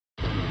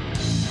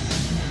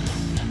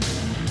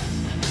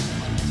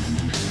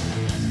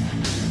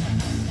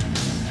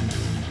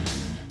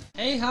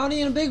Hey,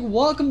 howdy, and a big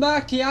welcome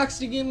back to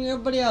Yak-City Gaming,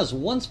 everybody. As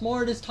once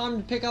more, it is time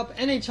to pick up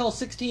NHL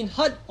 16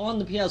 HUT on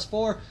the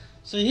PS4.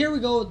 So here we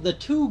go, the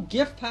two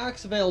gift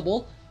packs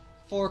available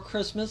for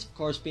Christmas, of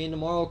course being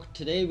tomorrow,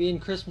 today being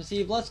Christmas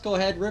Eve. Let's go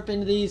ahead, rip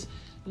into these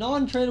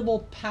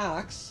non-tradable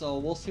packs, so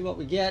we'll see what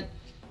we get.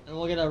 And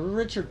we'll get a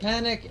Richard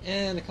Panik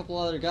and a couple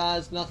other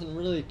guys, nothing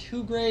really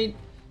too great.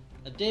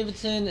 A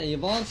Davidson, a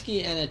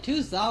Yvonski, and a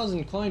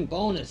 2,000 coin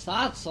bonus.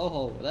 That's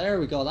so, there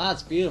we go,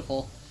 that's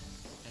beautiful.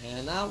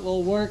 And that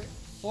will work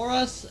for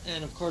us,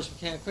 and of course we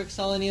can't quick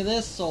sell any of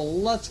this, so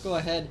let's go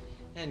ahead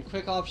and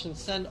quick option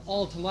send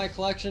all to my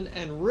collection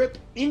and rip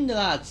into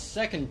that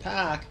second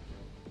pack.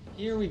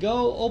 Here we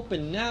go,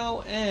 open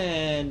now,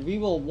 and we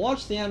will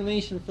watch the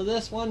animation for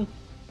this one.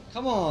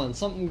 Come on,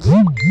 something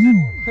good.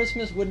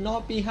 Christmas would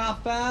not be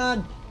half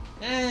bad,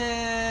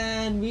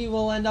 and we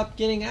will end up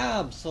getting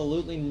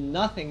absolutely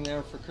nothing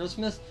there for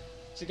Christmas.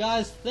 So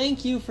guys,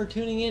 thank you for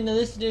tuning in to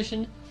this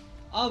edition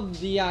of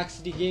the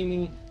Yak-City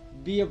Gaming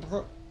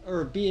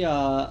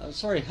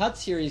HUT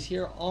series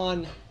here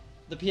on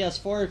the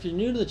PS4. If you're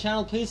new to the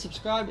channel, please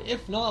subscribe.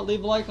 If not,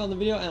 leave a like on the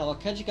video, and I'll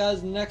catch you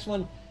guys in the next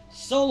one.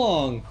 So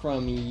long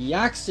from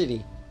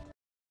Yak-City.